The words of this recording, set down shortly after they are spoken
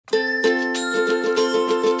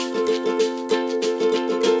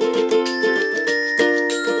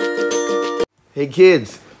Hey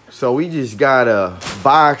kids, so we just got a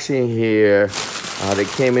box in here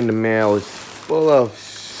that came in the mail. It's full of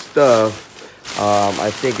stuff. I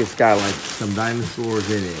think it's got like some dinosaurs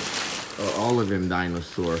in it, all of them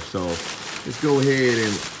dinosaurs. So let's go ahead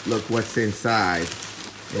and look what's inside.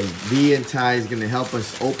 And V and Ty is gonna help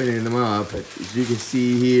us opening them up. As you can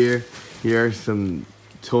see here are some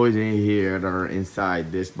toys in here that are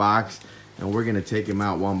inside this box, and we're gonna take them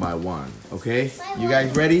out one by one. Okay? You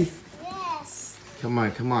guys ready? Yes. Come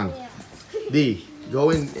on. D,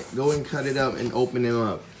 go and cut it up and open them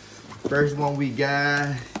up. First one we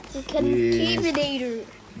got The Concavenator.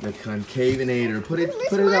 The Concavenator. Put it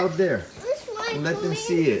out there. And let them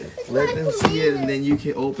see it. Let them see it, and then you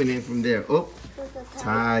can open it from there. Oh,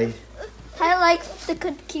 Ty. I like the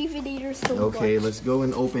Concavenator so much. Okay, let's go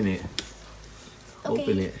and open it. Okay.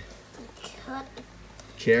 Open it. Cut.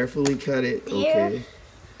 Carefully cut it. There. Okay.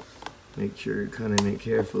 Make sure you're cutting it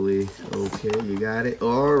carefully. Okay, you got it.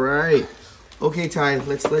 All right. Okay, Ty.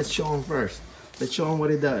 Let's show them first. Let's show them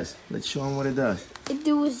what it does. Let's show them what it does. It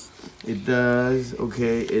does. It does.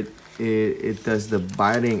 Okay. It does the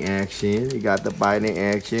biting action. You got the biting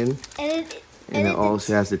action. And it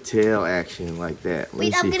also has the tail action like that.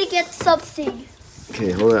 Wait, I'm gonna get something.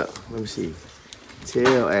 Okay, hold up. Let me see.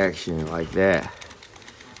 Tail action like that.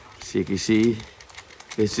 So you can see,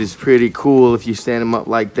 this is pretty cool. If you stand them up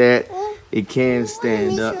like that, it can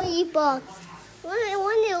stand up.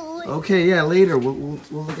 Okay, yeah, later we'll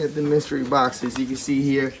look at the mystery boxes. You can see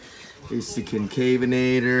here, it's the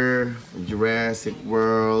Concavenator from Jurassic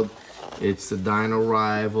World. It's the Dino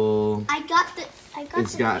Rival.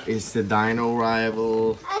 It's the Dino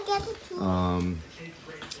Rival. I got it too.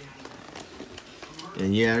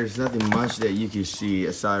 And yeah, there's nothing much that you can see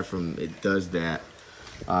aside from it does that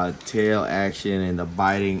tail action and the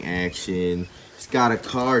biting action. It's got a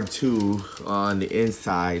card too on the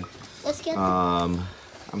inside. Let's get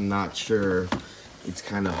I'm not sure. It's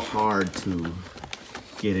kind of hard to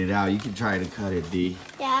get it out. You can try to cut it, D.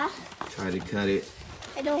 Yeah. Try to cut it.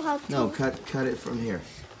 I know how to. No, cut it from here.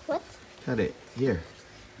 What? Cut it here.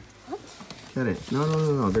 What? Cut it.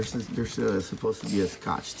 No. There's supposed to be a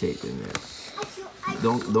Scotch tape in there.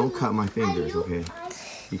 Don't cut my fingers, okay?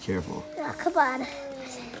 Be careful. Oh, come on.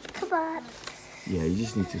 Come on. Yeah, you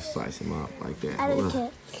just need to slice them up like that. I don't care.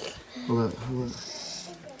 Hold up.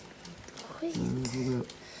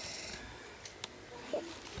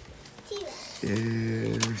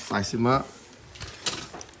 Yeah, slice them up.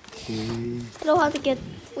 Okay. I know how to get.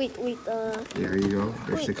 Wait. There you go.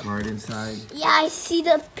 There's the card inside. Yeah, I see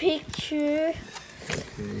the picture.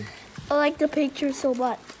 Okay. I like the picture so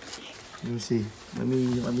much. Let me see. Let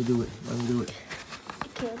me do it. I can't do it.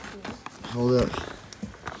 Hold up.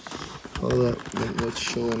 Let's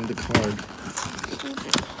show him the card.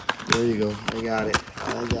 There you go. I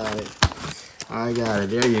got it.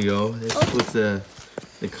 There you go. Let's put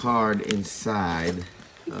the card inside.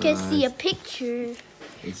 You can see a picture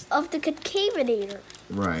of the Concavenator.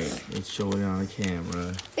 Right. Let's show it on the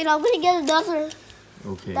camera. Wait, I'm gonna get another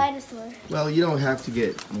dinosaur. Well, you don't have to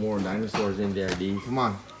get more dinosaurs in there, D. Come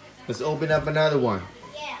on. Let's open up another one.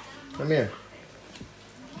 Yeah. Come here.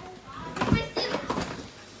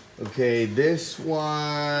 Okay, this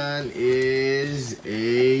one is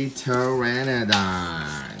a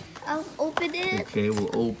Pteranodon. I'll open it. Okay,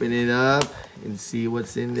 we'll open it up and see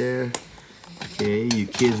what's in there. Okay, you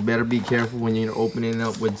kids better be careful when you're opening it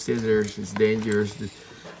up with scissors. It's dangerous.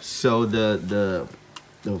 So the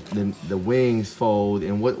wings fold,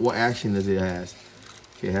 and what action does it have?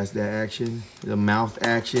 Okay, it has that action, the mouth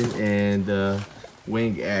action, and the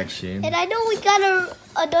wing action. And I know we got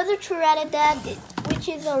another Pteranodon, which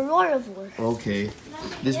is a roarivore. Okay,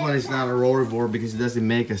 this one is not a roarivore because it doesn't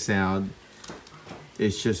make a sound.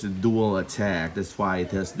 It's just a dual attack. That's why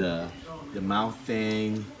it does the mouth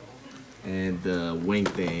thing and the wing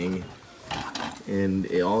thing. And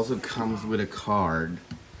it also comes with a card.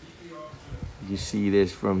 You see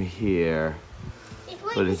this from here.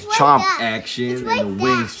 But it's chomp action and the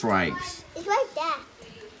wing strikes. It's like that.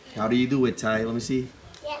 How do you do it, Ty? Let me see.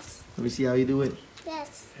 Yes. Let me see how you do it.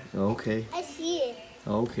 Yes. Okay. I see it.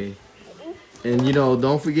 Okay. And you know,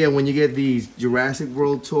 don't forget when you get these Jurassic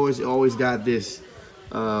World toys, it always got this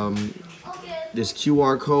this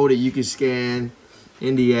QR code that you can scan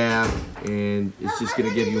in the app, and it's just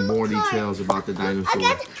gonna give you more details about the dinosaur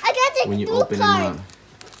when you open them up.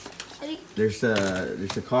 There's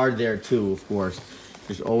a card there too, of course.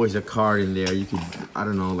 There's always a card in there. You could, I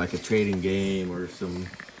don't know, like a trading game or some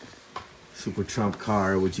super trump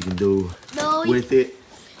card, what you can do with it.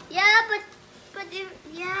 Yeah,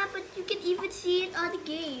 but you can even see it on the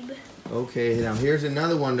game. Okay, now here's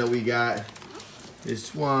another one that we got.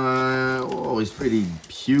 This one, oh, it's pretty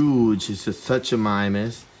huge. It's just such a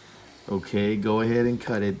mammoth. Okay, go ahead and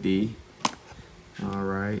cut it, D. All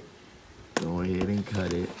right, go ahead and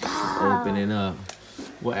cut it. Open it up.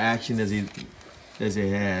 What action does it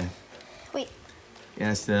have? Wait.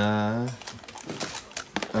 Yes, the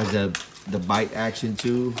bite action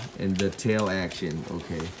too, and the tail action.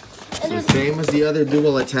 Okay. So same as the other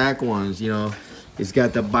dual attack ones, you know. It's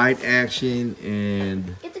got the bite action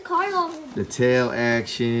and Get the card off. the tail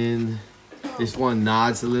action. This one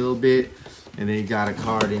nods a little bit, and then you got a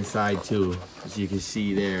card inside too, as you can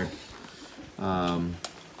see there.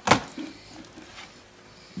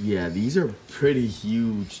 Yeah, these are pretty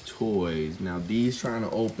huge toys. Now these, trying to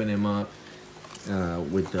open them up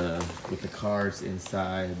with the cards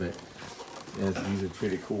inside, but yes, these are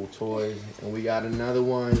pretty cool toys. And we got another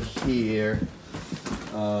one here.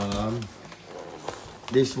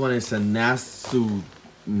 This one is a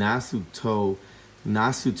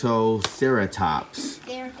Nasutoceratops.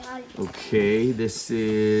 There, got it. Okay, this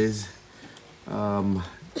is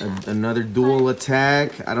another dual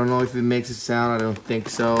attack. I don't know if it makes a sound. I don't think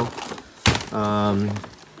so.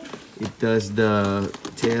 It does the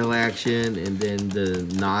tail action and then the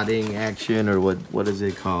nodding action, or what is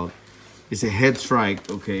it called? It's a head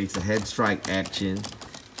strike. Okay, it's a head strike action.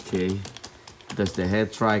 Okay, does the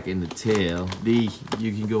head strike and the tail. D,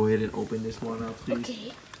 you can go ahead and open this one up, please.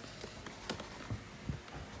 Okay.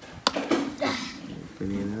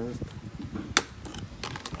 Open it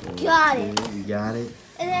up. Got it. You got it.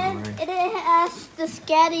 And then it has the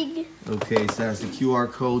scanning. Okay, so that's the QR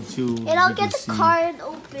code too. And I'll get the card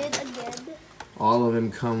open again. All of them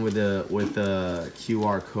come with a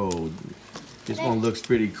QR code. This one looks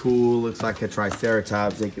pretty cool. Looks like a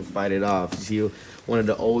Triceratops. They can fight it off. You see one of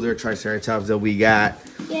the older Triceratops that we got.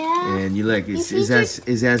 Yeah. And you look, it's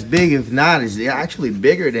as big, if not, it's actually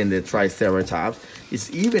bigger than the Triceratops.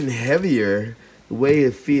 It's even heavier the way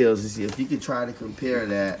it feels. You see, if you could try to compare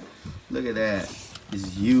that, look at that.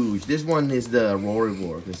 It's huge. This one is the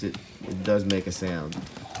Roarivore because it does make a sound.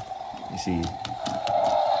 You see,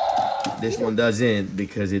 this one doesn't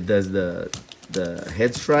because it does the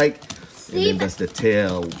head strike and then does the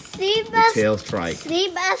tail strike.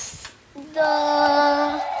 Same as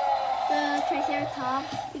the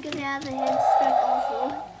Triceratops because it has a head strike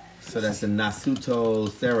also. So that's the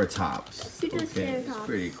Nasutoceratops. Okay, it's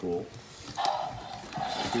pretty cool.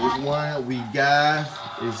 This one we got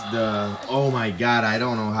is the, oh my god, I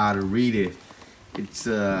don't know how to read it. It's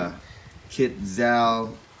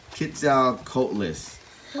Quetzalcoatlus.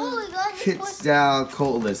 Oh my god.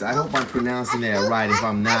 Quetzalcoatlus. I hope I'm pronouncing that right. If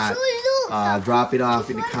I'm not, drop it off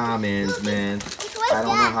in the comments, man. I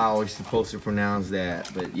don't know how we're supposed to pronounce that,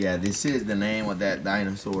 but yeah, this is the name of that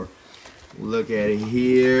dinosaur. Look at it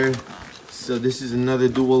here. So this is another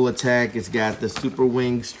dual attack. It's got the super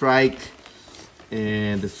wing strike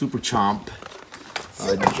and the super chomp.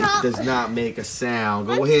 It does not make a sound.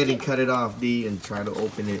 Go ahead and cut it off, D, and try to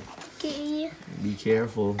open it. Okay. Be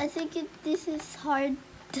careful. I think this is hard.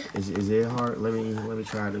 Is it hard? Let me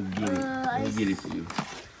try to get it. Let me get it for you.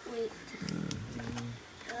 Wait.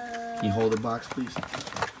 Can you hold the box, please?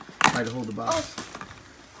 Try to hold the box.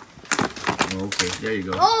 Oh, okay, there you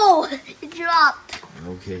go. Oh, it dropped.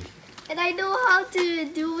 Okay. And I know how to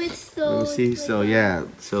do it, so. Let me see. So yeah,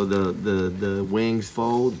 so the wings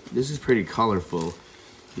fold. This is pretty colorful.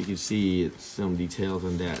 You can see some details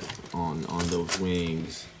on that on those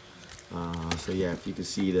wings. So yeah, if you can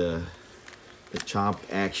see the chomp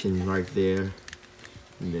action right there,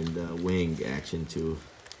 and then the wing action too.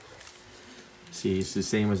 See, it's the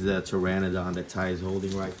same as the Pteranodon that Ty is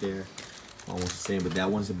holding right there. Almost the same, but that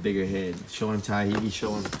one's a bigger head. Show him, Ty. You can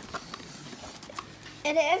show him.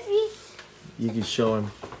 And you can show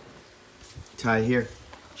him. Ty, here.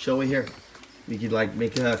 Show it here. We could like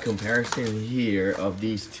make a comparison here of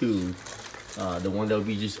these two. The one that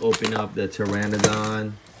we just opened up, the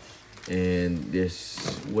Pteranodon, and this,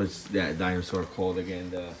 what's that dinosaur called again?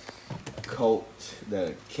 The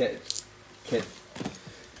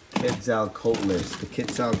Quetzalcoatlus. The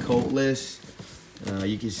Quetzalcoatlus.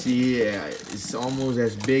 You can see it's almost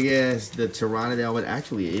as big as the Pteranodon, but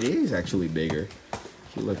actually it is actually bigger.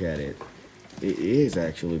 If you look at it, it is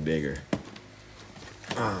actually bigger.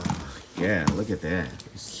 Yeah, look at that.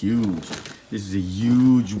 It's huge. This is a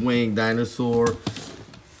huge winged dinosaur,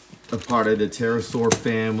 a part of the pterosaur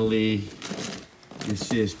family.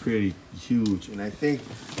 This is pretty huge. And I think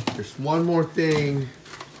there's one more thing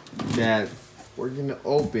that we're gonna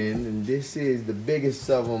open, and this is the biggest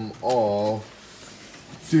of them all.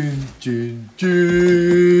 Dun, dun,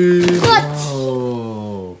 dun. What?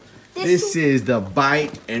 Oh, This is the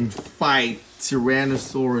Bite and Fight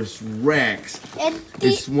Tyrannosaurus Rex.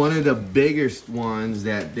 It's one of the biggest ones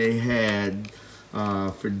that they had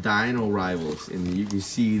for Dino Rivals. And you can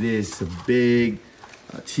see this, a big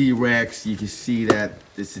T-Rex. You can see that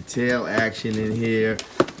there's a tail action in here.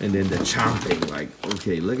 And then the chomping, like,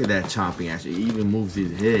 okay, look at that chomping action. It even moves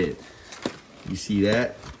his head. You see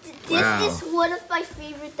that? This is one of my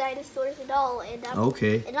favorite dinosaurs at all. And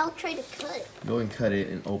okay. And I'll try to cut it. Go and cut it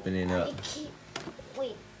and open it up.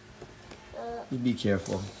 Wait. You be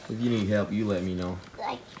careful. If you need help, you let me know.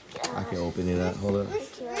 I can open it up. Hold up.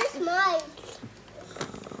 Where's mine?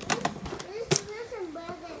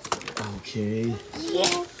 Okay.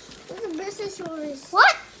 Yeah. Where's the Brontosaurus?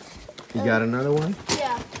 What? You got another one?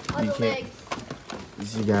 Yeah, on the legs.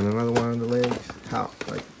 You got another one on the legs? How?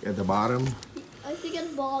 Like at the bottom? I think at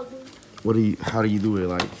the bottom. How do you do it?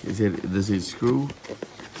 Like, does it screw? I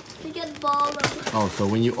think at the bottom. Oh, so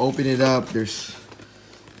when you open it up, there's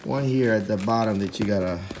one here at the bottom that you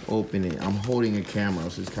gotta open it. I'm holding a camera,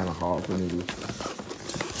 so it's kind of hard for me to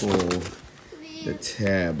pull the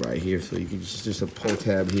tab right here. So you can just a pull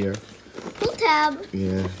tab here. Pull tab?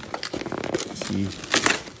 Yeah. See?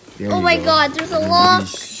 Oh my God, there's a lock.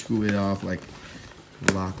 Screw it off, like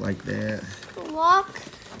lock like that. Lock.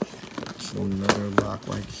 So another lock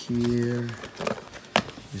like here.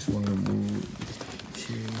 Just want to move.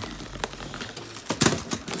 Okay.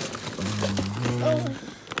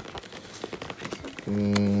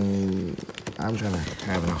 I'm kind of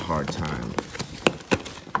having a hard time.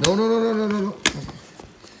 No.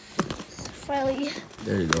 Finally.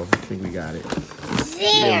 There you go. I think we got it.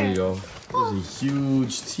 There we go. There's a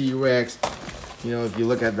huge T-Rex. You know, if you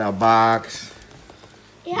look at that box,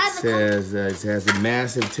 it says it has a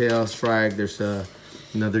massive tail strike. There's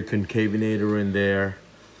another concavenator in there,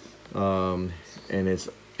 and it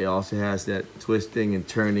also has that twisting and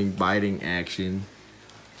turning, biting action.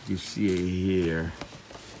 You see it here.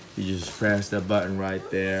 You just press that button right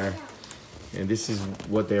there, and this is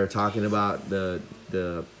what they are talking about, the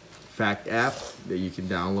Fact app that you can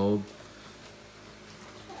download.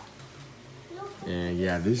 And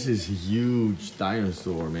yeah, this is a huge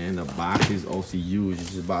dinosaur, man. The box is also huge.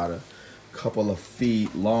 It's about a couple of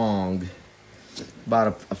feet long,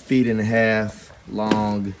 about a feet and a half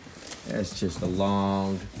long. That's just a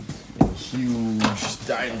long and huge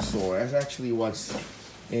dinosaur. That's actually what's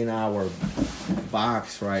in our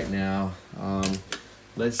box right now.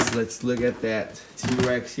 Let's look at that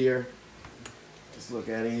T-Rex here. Let's look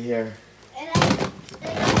at it here. Oh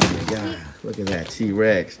my God, look at that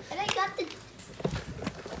T-Rex. And I got the...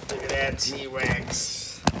 Look at that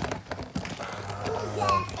T-Rex. And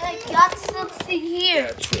I got something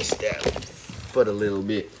here. Twist that foot a little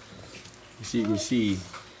bit. So you can see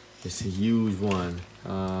it's a huge one.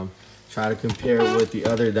 Try to compare it with the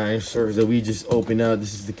other dinosaurs that we just opened up.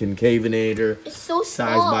 This is the concavenator. It's so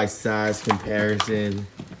size small. by size comparison.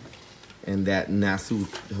 And that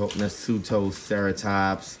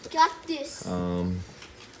Nasutoceratops. Got this. I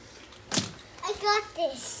got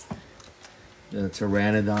this. The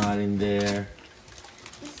Pteranodon in there.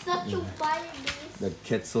 It's such a biting beast. The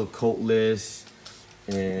Quetzalcoatlus.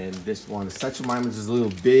 And this one, the Suchomimus is a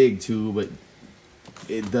little big too, but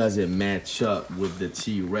it doesn't match up with the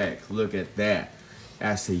T-Rex. Look at that.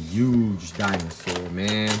 That's a huge dinosaur,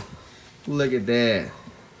 man. Look at that.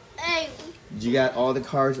 Hey. You got all the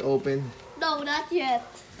cards open? No, not yet.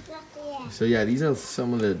 Not yet. So yeah, these are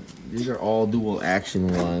these are all dual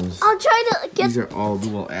action ones. I'll try to get... These are all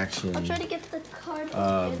dual action. I'll try to get the card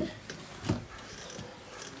open.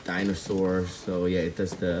 Dinosaurs. So yeah, it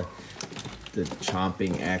does the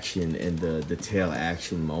chomping action and the tail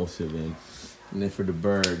action, most of it. And then for the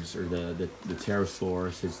birds, or the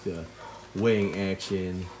pterosaurs, it's the wing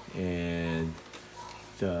action and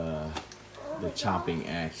the chomping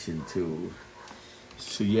action too.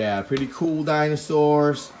 So yeah, pretty cool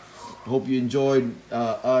dinosaurs. Hope you enjoyed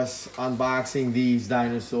us unboxing these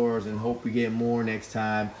dinosaurs, and hope we get more next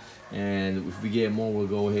time. And if we get more, we'll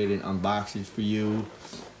go ahead and unbox it for you.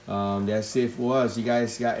 That's it for us. You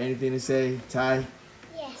guys got anything to say, Ty?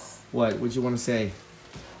 Yes. What you want to say?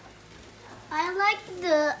 I like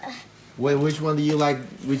the... Wait, which one do you like?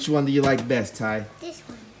 Which one do you like best, Ty? This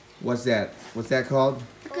one. What's that? What's that called?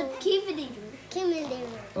 Concavenator.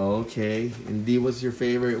 Okay. And D, what's your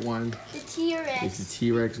favorite one? The T-Rex. Is the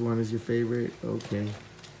T-Rex one is your favorite? Okay.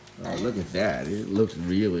 Look at that. It looks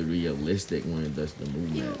really realistic when it does the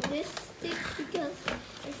movement. Realistic because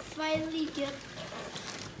I finally get...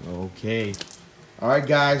 Okay. All right,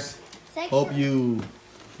 guys. Hope you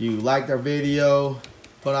liked our video.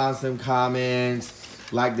 Put on some comments,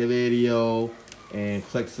 like the video, and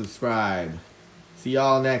click subscribe. See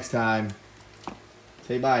y'all next time.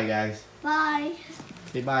 Say bye, guys. Bye.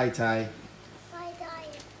 Say bye, Ty. Bye, Ty.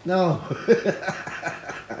 No.